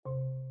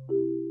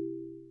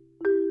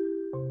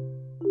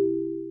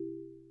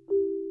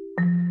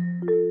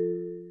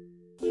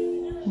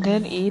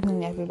Good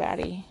evening,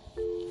 everybody.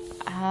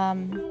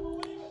 I'm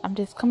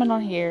just coming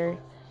on here.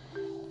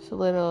 It's a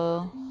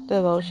little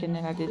devotion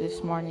that I did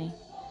this morning.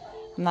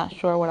 I'm not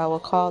sure what I will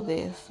call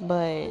this,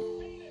 but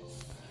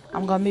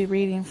I'm going to be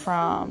reading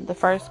from the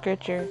first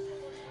scripture.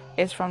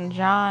 It's from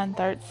John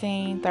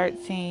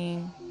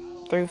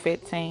 13:13 through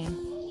 15.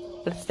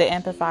 It's the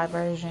Amplified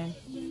version.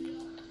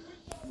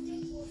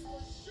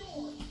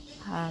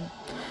 Um,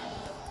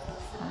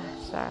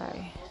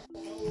 sorry.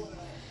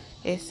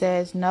 It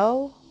says,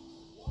 No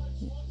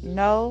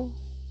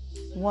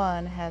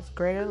one has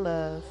greater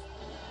love,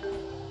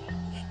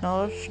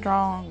 no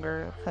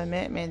stronger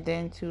commitment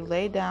than to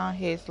lay down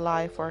his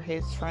life for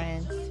his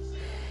friends.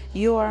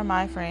 You are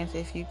my friends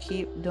if you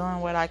keep doing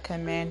what I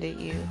commanded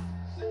you.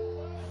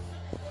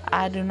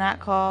 I do not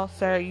call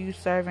you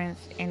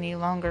servants any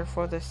longer,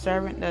 for the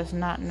servant does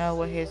not know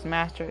what his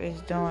master is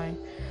doing.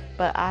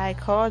 But I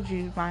called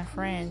you my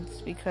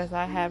friends, because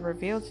I have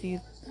revealed to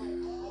you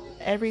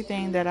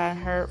everything that I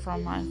heard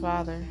from my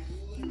Father.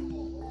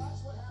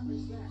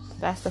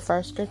 That's the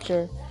first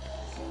scripture.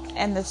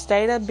 And the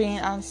state of being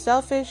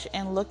unselfish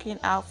and looking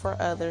out for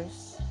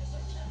others.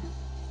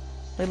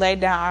 We lay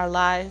down our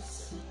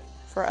lives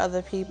for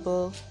other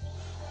people,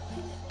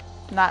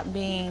 not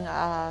being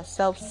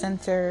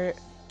self-centered,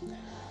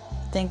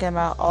 thinking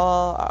about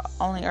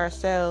only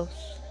ourselves.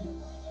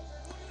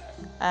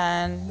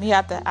 And we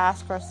have to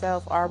ask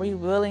ourselves, are we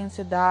willing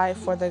to die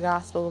for the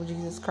gospel of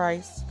Jesus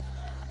Christ?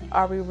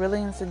 Are we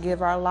willing to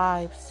give our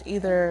lives?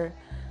 Either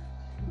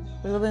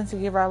we're willing to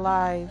give our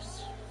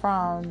lives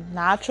from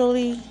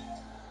naturally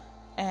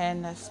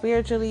and a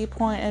spiritually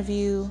point of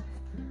view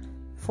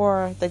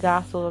for the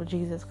gospel of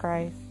Jesus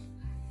Christ.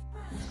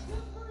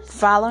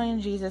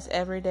 Following Jesus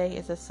every day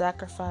is a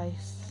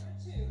sacrifice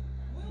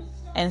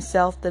and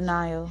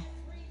self-denial,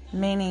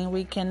 meaning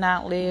we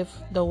cannot live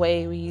the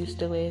way we used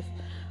to live.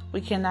 We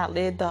cannot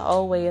live the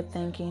old way of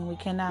thinking. We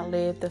cannot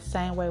live the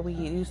same way we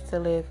used to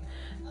live,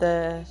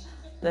 the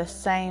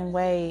same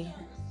way,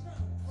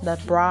 the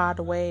broad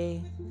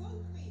way.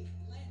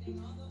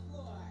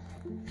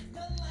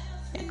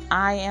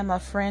 I am a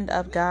friend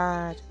of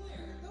God,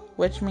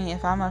 which means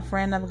if I'm a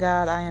friend of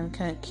God, I am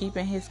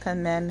keeping His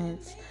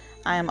commandments.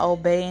 I am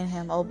obeying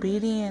Him.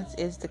 Obedience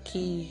is the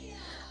key.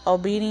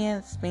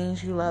 Obedience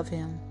means you love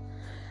Him.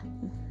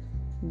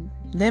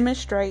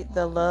 Demonstrate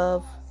the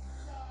love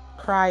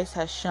Christ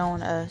has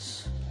shown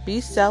us. Be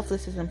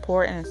selfless is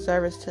important in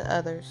service to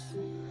others.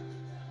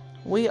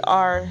 We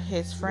are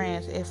His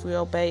friends if we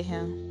obey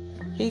Him.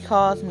 He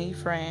calls me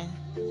friend.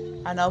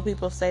 I know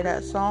people say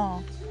that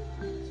song,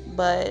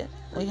 but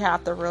we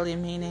have to really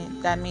mean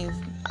it. That means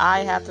I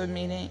have to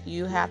mean it.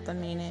 You have to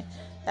mean it.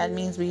 That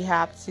means we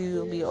have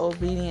to be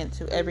obedient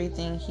to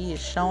everything He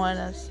is showing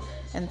us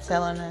and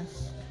telling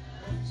us.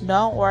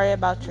 Don't worry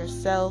about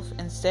yourself.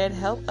 Instead,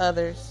 help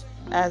others.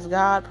 As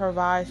God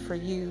provides for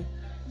you,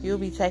 you'll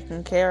be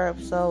taken care of.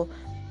 So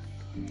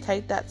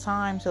take that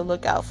time to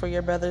look out for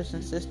your brothers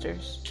and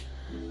sisters.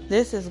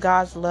 This is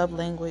God's love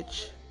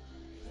language.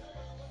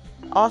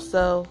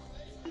 Also,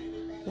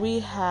 we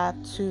have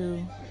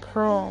to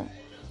prune.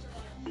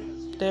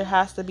 There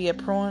has to be a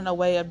pruning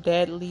away of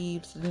dead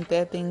leaves and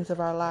dead things of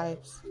our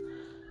lives.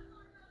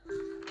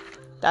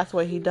 That's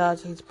what He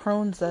does. He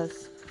prunes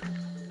us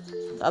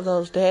of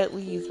those dead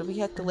leaves. But we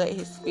have to let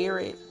His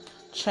Spirit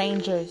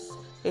change us.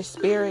 His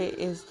Spirit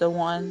is the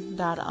one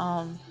that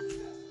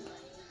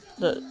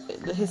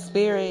His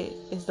Spirit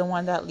is the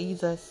one that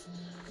leads us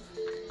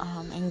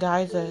and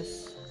guides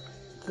us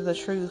to the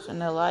truth and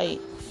the light.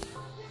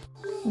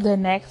 The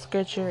next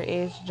scripture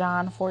is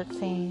John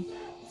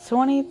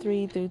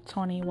 14:23 through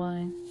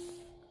 21.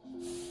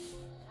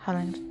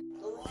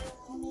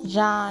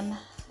 John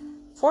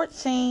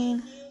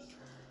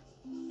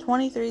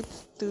 14:23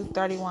 through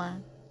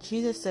 31.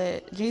 Jesus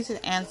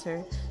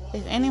answered,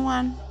 "If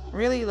anyone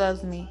really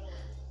loves me,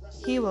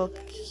 he will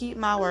keep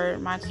my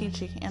word, my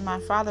teaching, and my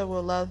Father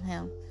will love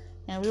him,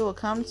 and we will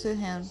come to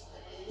him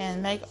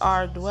and make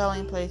our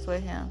dwelling place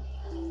with him.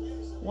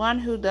 One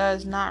who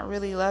does not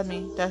really love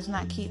me does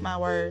not keep my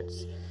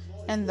words,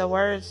 and the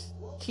words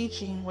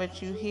teaching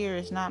which you hear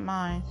is not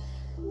mine,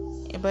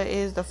 but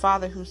is the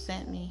Father who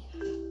sent me.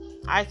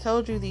 I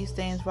told you these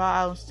things while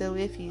I was still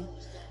with you,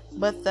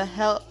 but the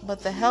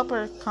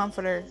helper,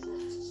 comforter,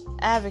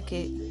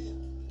 advocate,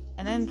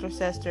 an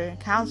intercessor,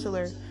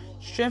 counselor,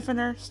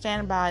 strengthener,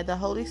 standby, the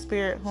Holy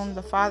Spirit, whom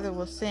the Father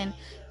will send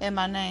in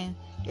my name,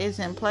 is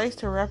in place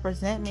to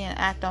represent me and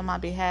act on my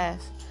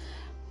behalf.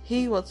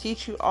 He will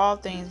teach you all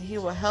things. He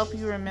will help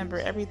you remember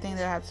everything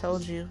that I have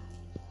told you.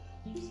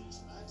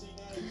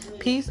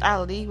 Peace I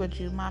leave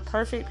with you. My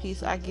perfect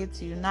peace I give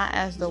to you. Not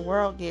as the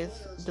world gives,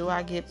 do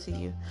I give to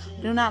you.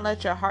 Do not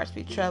let your hearts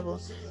be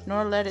troubled,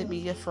 nor let it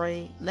be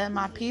afraid. Let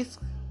my peace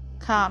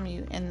calm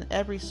you in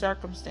every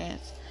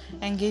circumstance,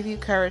 and give you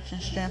courage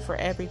and strength for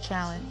every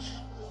challenge."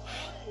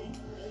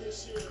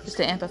 It's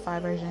the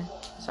Amplified version.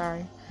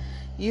 Sorry.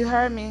 "You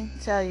heard me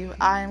tell you,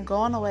 I am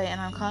going away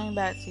and I'm coming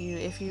back to you.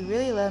 If you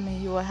really love me,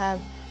 you will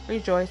have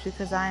rejoiced,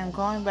 because I am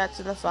going back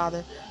to the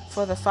Father,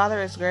 for the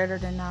Father is greater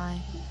than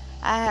I.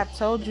 I have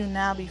told you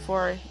now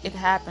before it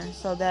happens,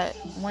 so that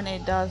when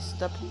it does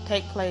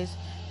take place,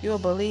 you will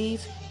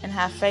believe and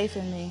have faith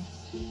in me.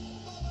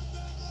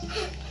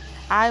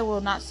 I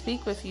will not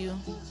speak with you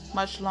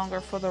much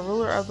longer, for the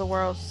ruler of the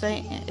world,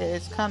 Satan,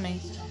 is coming,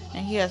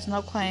 and he has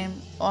no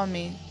claim on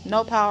me,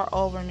 no power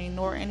over me,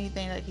 nor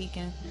anything that he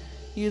can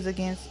use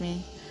against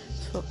me.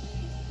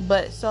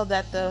 But so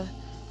that the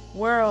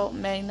world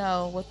may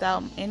know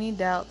without any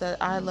doubt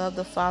that I love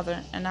the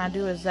Father, and I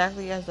do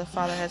exactly as the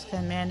Father has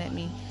commanded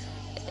me,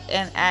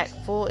 and act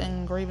full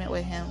in agreement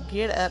with him.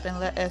 Get up and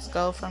let us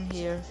go from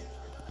here.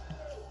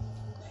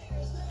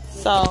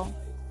 So,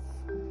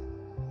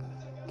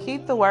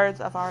 keep the words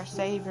of our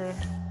Savior.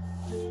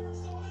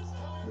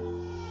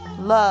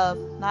 Love,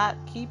 not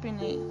keeping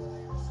it,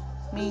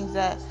 means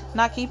that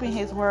not keeping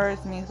his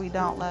words means we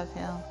don't love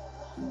him.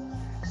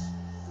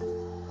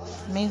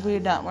 It means we're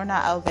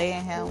not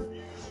obeying him.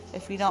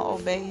 If we don't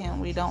obey him,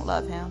 we don't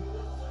love him.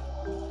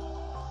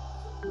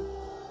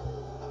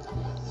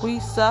 We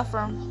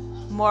suffer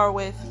more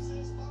with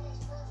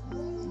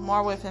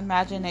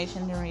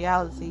imagination than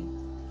reality.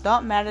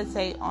 Don't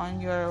meditate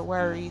on your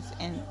worries,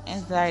 and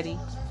anxiety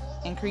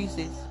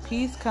increases.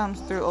 Peace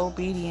comes through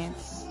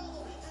obedience.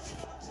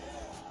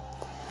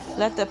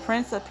 Let the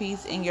Prince of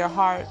Peace in your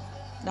heart.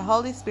 The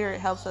Holy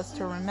Spirit helps us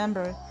to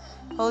remember.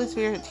 Holy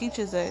Spirit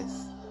teaches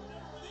us.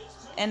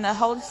 And the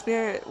Holy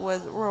Spirit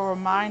will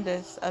remind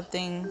us of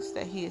things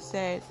that he has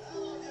said.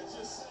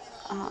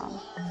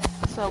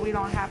 So we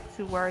don't have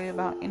to worry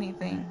about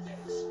anything.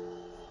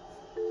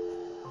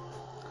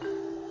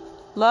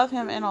 Love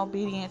him in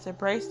obedience.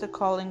 Embrace the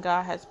calling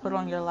God has put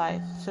on your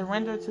life.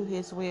 Surrender to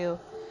his will.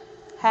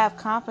 Have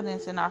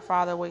confidence in our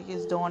Father, what he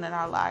is doing in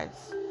our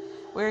lives.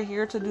 We're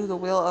here to do the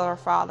will of our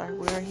Father.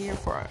 We're here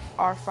for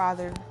our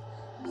Father's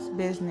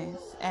business,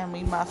 and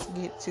we must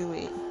get to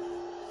it.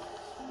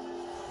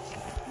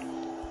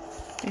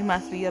 We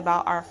must be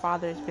about our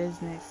Father's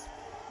business.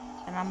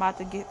 And I'm about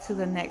to get to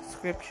the next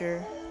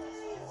scripture.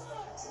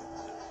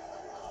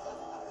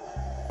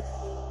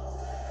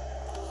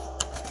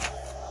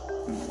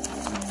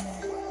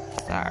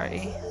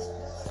 Sorry.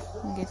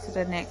 Let me get to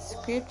the next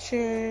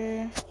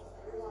scripture.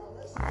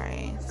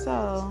 Alright,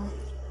 so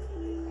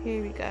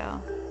here we go.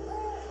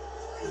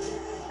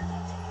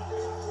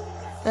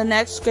 The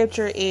next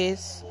scripture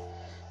is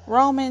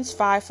Romans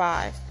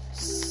 5:5.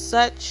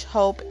 Such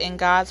hope in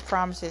God's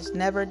promises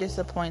never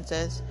disappoints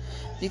us,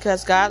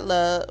 because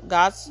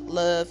God's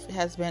love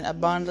has been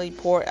abundantly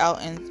poured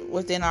out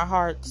within our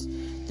hearts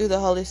through the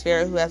Holy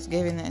Spirit who has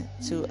given it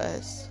to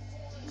us.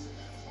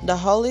 The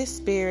Holy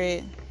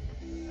Spirit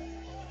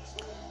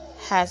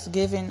has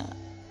given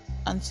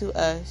unto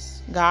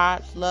us.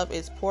 God's love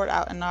is poured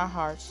out in our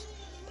hearts.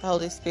 The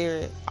Holy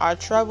Spirit. Our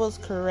troubles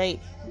create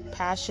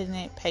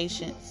passionate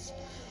patience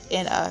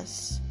in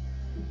us.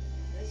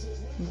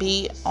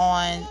 Be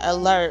on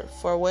alert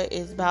for what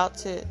is about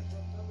to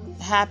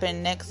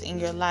happen next in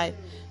your life.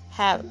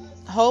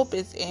 Hope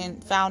is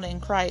found in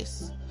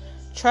Christ.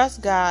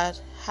 Trust God.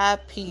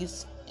 Have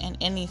peace in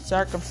any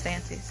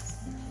circumstances.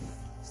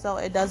 So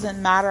it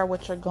doesn't matter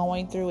what you're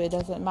going through. It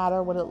doesn't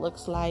matter what it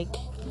looks like.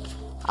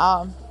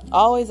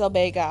 Always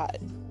obey God.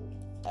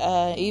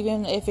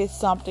 Even if it's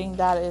something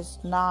that is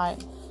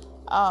not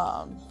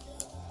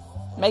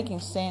making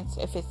sense.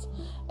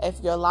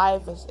 If your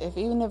life is,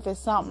 even if it's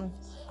something,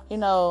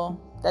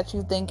 that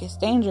you think is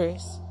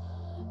dangerous.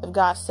 If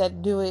God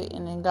said do it,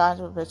 and then God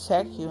will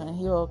protect you and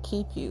he will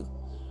keep you.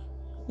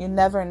 You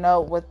never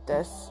know what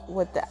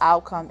the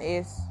outcome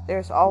is.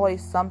 There's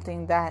always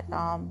something that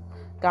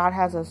God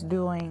has us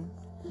doing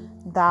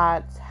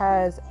that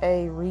has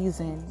a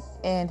reason,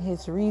 and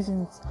his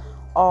reasons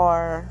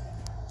are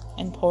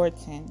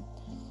important.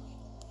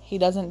 He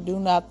doesn't do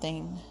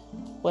nothing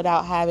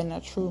without having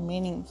a true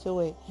meaning to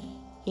it.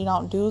 He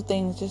don't do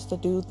things just to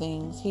do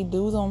things. He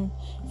do them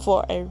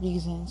for a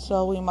reason.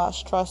 So we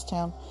must trust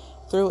him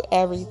through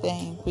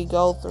everything we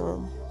go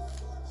through.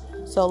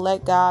 So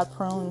let God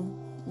prune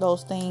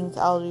those things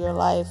out of your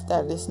life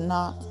that is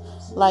not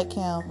like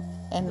him.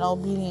 In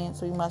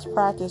obedience, we must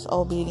practice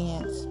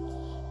obedience.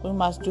 We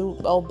must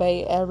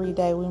obey every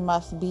day. We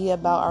must be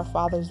about our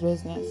Father's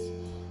business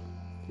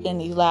in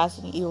these last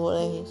and evil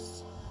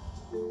days.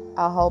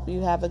 I hope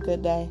you have a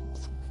good day.